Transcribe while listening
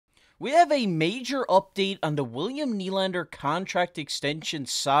We have a major update on the William Nylander contract extension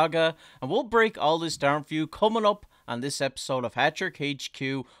saga, and we'll break all this down for you coming up on this episode of Hattrick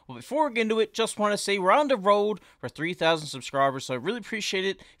HQ. Well, before we get into it, just want to say we're on the road for 3,000 subscribers, so I really appreciate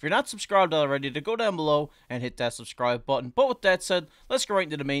it. If you're not subscribed already, to go down below and hit that subscribe button. But with that said, let's go right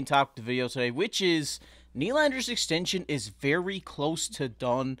into the main topic of the video today, which is Nylander's extension is very close to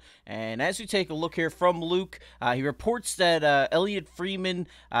done, and as we take a look here from Luke, he reports that Elliot Freeman,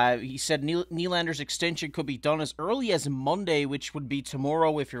 he said Nylander's extension could be done as early as Monday, which would be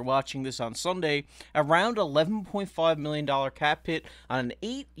tomorrow if you're watching this on Sunday, around $11.5 million cap hit on an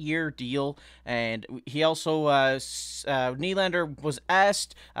 8-year deal. And he also, Nylander was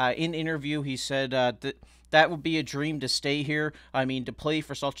asked in interview, he said that would be a dream to stay here. I mean, to play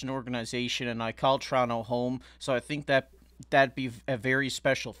for such an organization, and I call Toronto home, so I think that'd be a very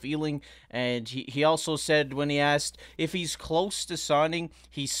special feeling. And he also said, when he asked if he's close to signing,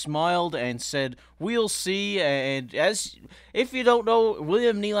 he smiled and said, "We'll see." And as if you don't know,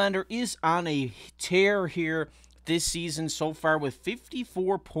 William Nylander is on a tear here this season so far, with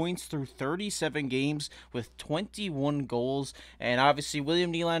 54 points through 37 games with 21 goals. And obviously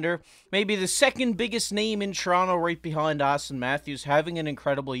William Nylander, maybe the second biggest name in Toronto right behind Austin Matthews, having an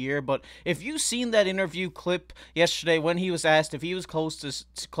incredible year. But if you've seen that interview clip yesterday when he was asked if he was close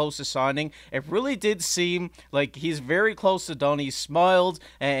to signing, it really did seem like he's very close to done. He smiled,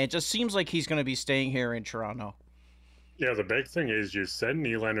 and it just seems like he's going to be staying here in Toronto. Yeah, the big thing is you said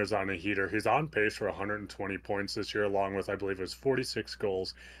Nylander's on a heater. He's on pace for 120 points this year, along with, I believe, it was 46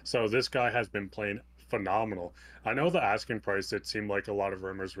 goals. So this guy has been playing phenomenal. I know the asking price, it seemed like a lot of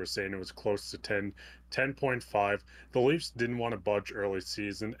rumors were saying it was close to 10.5. The Leafs didn't want to budge early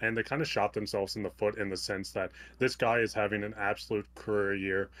season, and they kind of shot themselves in the foot in the sense that this guy is having an absolute career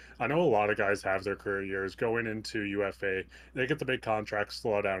year. I know a lot of guys have their career years going into UFA. They get the big contracts,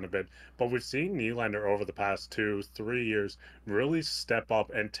 slow down a bit, but we've seen Nylander over the past 2-3 years really step up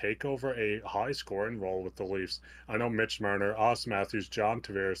and take over a high scoring role with the Leafs. I know Mitch Marner, Austin Matthews, John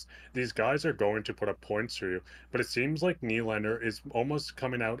Tavares, these guys are going to put up points for you, but it seems like Nylander is almost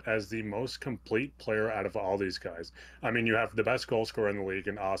coming out as the most complete player out of all these guys. I mean, you have the best goal scorer in the league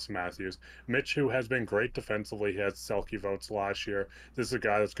in Austin Matthews. Mitch, who has been great defensively, he had Selke votes last year. This is a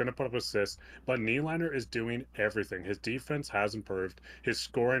guy that's going to put up assists, but Nylander is doing everything. His defense has improved. His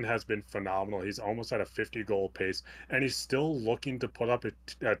scoring has been phenomenal. He's almost at a 50-goal pace, and he's still looking to put up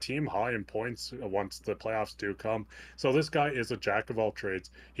a team high in points once the playoffs do come. So this guy is a jack of all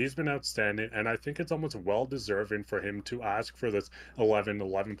trades. He's been outstanding, and I think it's almost well-deserving for him to ask for this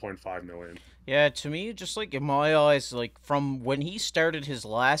 11.5 million. Yeah, to me, just like in my eyes, like from when he started his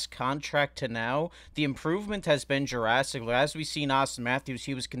last contract to now, the improvement has been drastic. As we've seen Austin Matthews,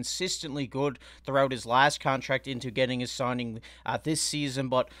 he was consistently good throughout his last contract into getting his signing this season.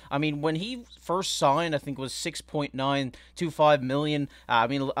 But I mean, when he first signed, I think it was 6.925 million. I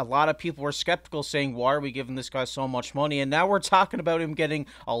mean, a lot of people were skeptical, saying, "Why are we giving this guy so much money?" And now we're talking about him getting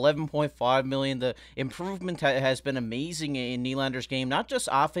 11.5 million. The improvement has been amazing in Nylander's game, not just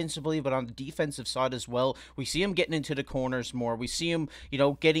offensively, but on the defensive side as well. We see him getting into the corners more. We see him,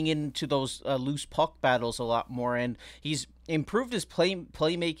 getting into those loose puck battles a lot more, and he's improved his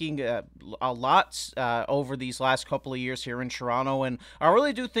playmaking a lot over these last couple of years here in Toronto. And I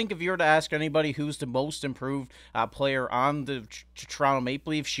really do think if you were to ask anybody who's the most improved player on the Toronto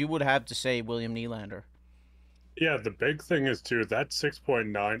Maple Leafs, you would have to say William Nylander. Yeah, the big thing is too that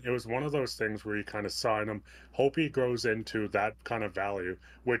 6.9, it was one of those things where you kind of sign him, hope he grows into that kind of value,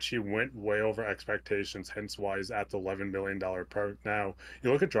 which he went way over expectations, hence why he's at the $11 million part now.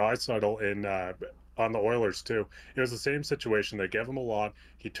 You look at Draisaitl in on the Oilers too. It was the same situation. They gave him a lot.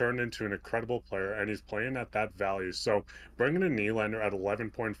 He turned into an incredible player, and he's playing at that value. So bringing in Nylander at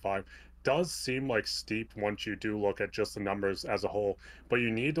 11.5 does seem like steep once you do look at just the numbers as a whole, but you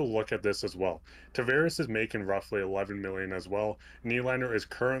need to look at this as well. Tavares is making roughly 11 million as well. Nylander is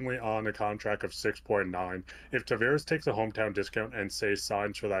currently on a contract of 6.9. If Tavares takes a hometown discount and say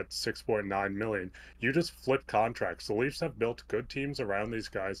signs for that 6.9 million, you just flip contracts. The Leafs have built good teams around these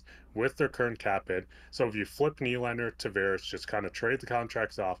guys with their current cap hit. So if you flip Nylander, Tavares, just kind of trade the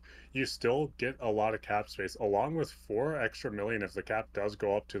contracts off, you still get a lot of cap space, along with 4 extra million if the cap does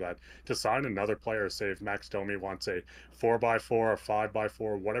go up to that, to sign another player. Say if Max Domi wants a 4x4 or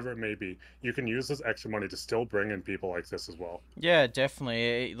 5x4, whatever it may be, you can use this extra money to still bring in people like this as well. Yeah,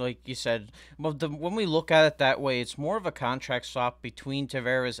 definitely. Like you said, well, when we look at it that way, it's more of a contract swap between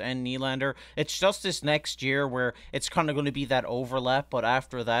Tavares and Nylander. It's just this next year where it's kind of going to be that overlap, but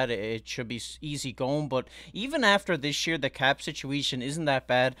after that, it should be easy going. But even after this year, the cap situation isn't that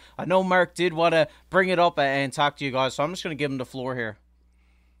bad. I know Mark did want to bring it up and talk to you guys, so I'm just going to give him the floor here.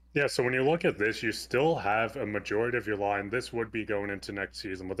 Yeah, so when you look at this, you still have a majority of your line. This would be going into next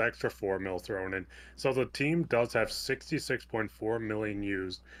season with extra 4 mil thrown in. So the team does have 66.4 million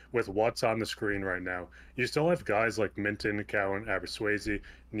used with what's on the screen right now. You still have guys like Minton, Cowan, Abaswazi,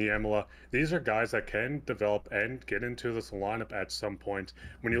 Niemela. These are guys that can develop and get into this lineup at some point.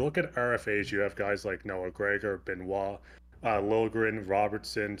 When you look at RFAs, you have guys like Noah Gregor, Benoit, Lilgren,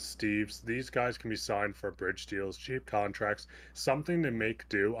 Robertson, Steves. These guys can be signed for bridge deals, cheap contracts, something to make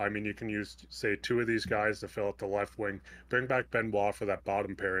do. I mean, you can use, say, two of these guys to fill up the left wing, bring back Benoit for that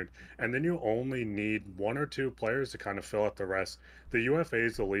bottom pairing, and then you only need one or two players to kind of fill up the rest. The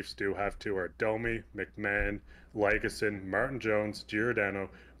UFAs the Leafs do have two are Domi, McMahon, Legason, Martin Jones, Giordano,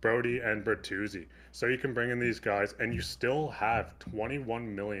 Brody, and Bertuzzi. So you can bring in these guys, and you still have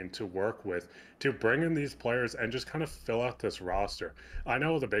 21 million to work with to bring in these players and just kind of fill out this roster. I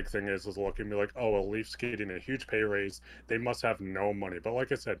know the big thing is looking be like, oh, well, Leafs getting a huge pay raise. They must have no money. But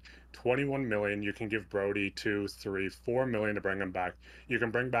like I said, 21 million, you can give Brody 2, 3, 4 million to bring him back. You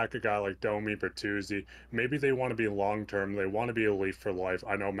can bring back a guy like Domi, Bertuzzi. Maybe they want to be long term. They want to be a Leaf for life.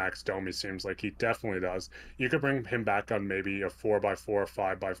 I know Max Domi seems like he definitely does. You could bring him back on maybe a 4x4,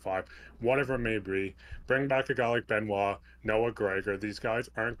 5x5, whatever it may be. Bring back a guy like Benoit, Noah Gregor. These guys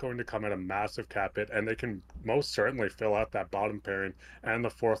aren't going to come at a massive cap hit, and they can most certainly fill out that bottom pairing and the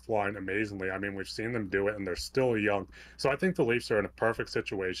fourth line amazingly. I mean, we've seen them do it, and they're still young. So I think the Leafs are in a perfect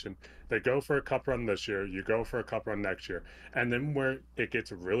situation. They go for a cup run this year, you go for a cup run next year. And then where it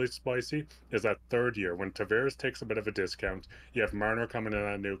gets really spicy is that third year when Tavares takes a bit of a discount. You have Marner coming in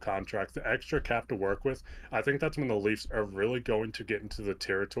on a new contract, the extra cap to work with. I think that's when the Leafs are really going to get into the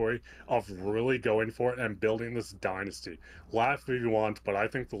territory of really going for it and building this dynasty. Laugh if you want, but I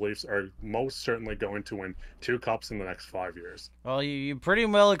think the Leafs are most certainly going to win 2 cups in the next 5 years. Well, you pretty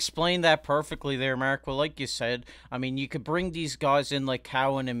well explained that perfectly there, Mark. Well, like you said, I mean, you could bring these guys in like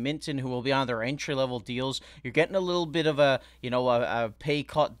Cowan and Minton who will be on their entry-level deals. You're getting a little bit of a pay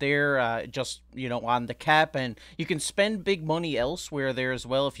cut there, just, on the cap, and you can spend big money elsewhere there as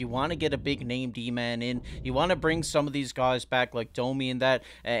well if you want to get a big name D-man in. You want to bring some of these guys back like Domi and that,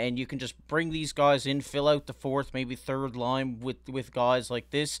 and you can just bring these guys in, fill out the fourth, maybe third line with guys like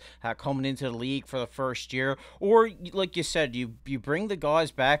this coming into the league for the first year. Or, like you said, you bring the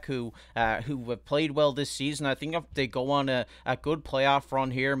guys back who have played well this season. I think if they go on a good playoff run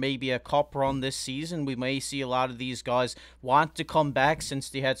here, maybe a cup run this season, we may see a lot of these guys want to come back since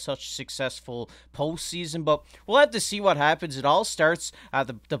they had such successful postseason. But we'll have to see what happens. It all starts,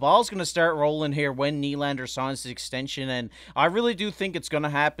 the ball's going to start rolling here when Nylander signs his extension, and I really do think it's going to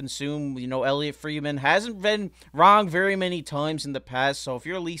happen soon. Elliot Friedman hasn't been wrong very many times in the past, so if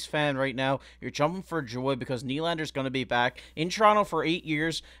you're a Leafs fan right now, you're jumping for joy because Nylander's going to be back in Toronto for 8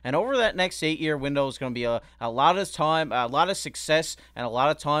 years, and over that next 8-year window is going to be a lot of time, a lot of success, and a lot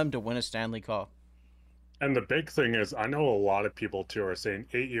of time to win a Stanley Cup. And the big thing is, I know a lot of people too are saying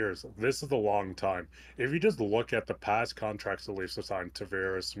 8 years. This is a long time. If you just look at the past contracts the Leafs have signed,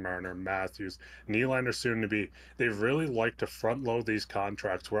 Tavares, Marner, Matthews, Nylander soon to be, they really like to front load these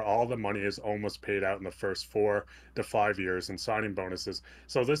contracts where all the money is almost paid out in the first 4 to 5 years in signing bonuses.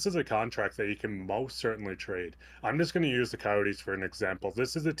 So this is a contract that you can most certainly trade. I'm just going to use the Coyotes for an example.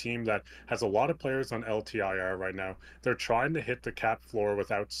 This is a team that has a lot of players on LTIR right now. They're trying to hit the cap floor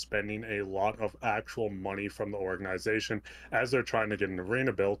without spending a lot of actual money from the organization as they're trying to get an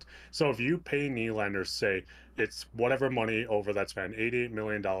arena built. So if you pay Nylander, say it's whatever money over that span, $88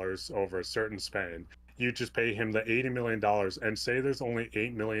 million over a certain span, you just pay him the $80 million and say there's only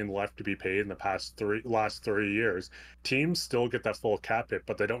 $8 million left to be paid in the last 3 years, teams still get that full cap hit,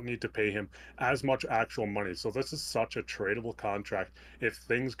 but they don't need to pay him as much actual money. So this is such a tradable contract. If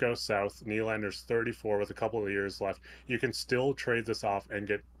things go south, Nylander's 34 with a couple of years left, you can still trade this off and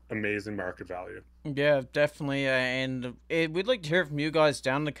get amazing market value. Yeah, definitely. And we'd like to hear from you guys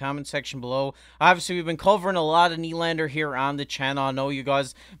down in the comment section below. Obviously, we've been covering a lot of Nylander here on the channel. I know you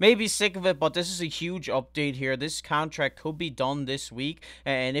guys may be sick of it, but this is a huge update here. This contract could be done this week.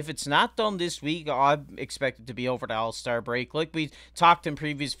 And if it's not done this week, I expect it to be over the All-Star break. Like we talked in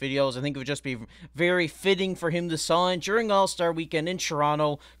previous videos, I think it would just be very fitting for him to sign during All-Star weekend in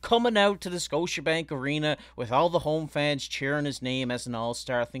Toronto, coming out to the Scotiabank Arena with all the home fans cheering his name as an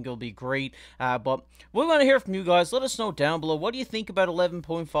All-Star. I think it'll be great. But we want to hear from you guys. Let us know down below. What do you think about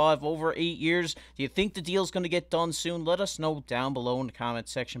 11.5 over 8 years? Do you think the deal's going to get done soon? Let us know down below in the comment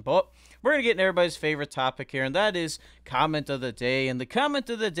section. But we're going to get into everybody's favorite topic here, and that is comment of the day. And the comment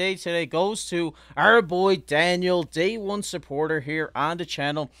of the day today goes to our boy Daniel, day one supporter here on the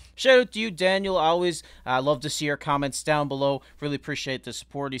channel. Shout out to you, Daniel. I always love to see your comments down below. Really appreciate the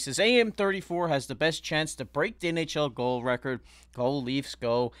support. He says AM34 has the best chance to break the NHL goal record. Go Leafs,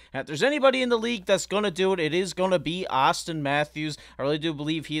 go. So if there's anybody in the league that's going to do it, it is going to be Austin Matthews. I really do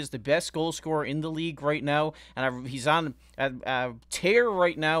believe he is the best goal scorer in the league right now, and he's on a tear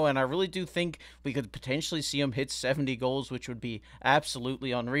right now, and I really do think we could potentially see him hit 70 goals, which would be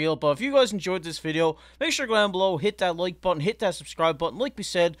absolutely unreal. But if you guys enjoyed this video, make sure to go down below, hit that like button, hit that subscribe button. Like we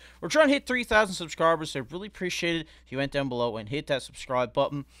said, we're trying to hit 3,000 subscribers, so I really appreciate it if you went down below and hit that subscribe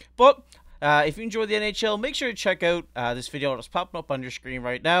button. But if you enjoy the NHL, make sure to check out this video that's popping up on your screen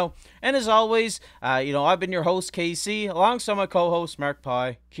right now. And as always, I've been your host, KC, alongside my co-host, Mark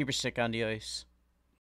Pye. Keep your stick on the ice.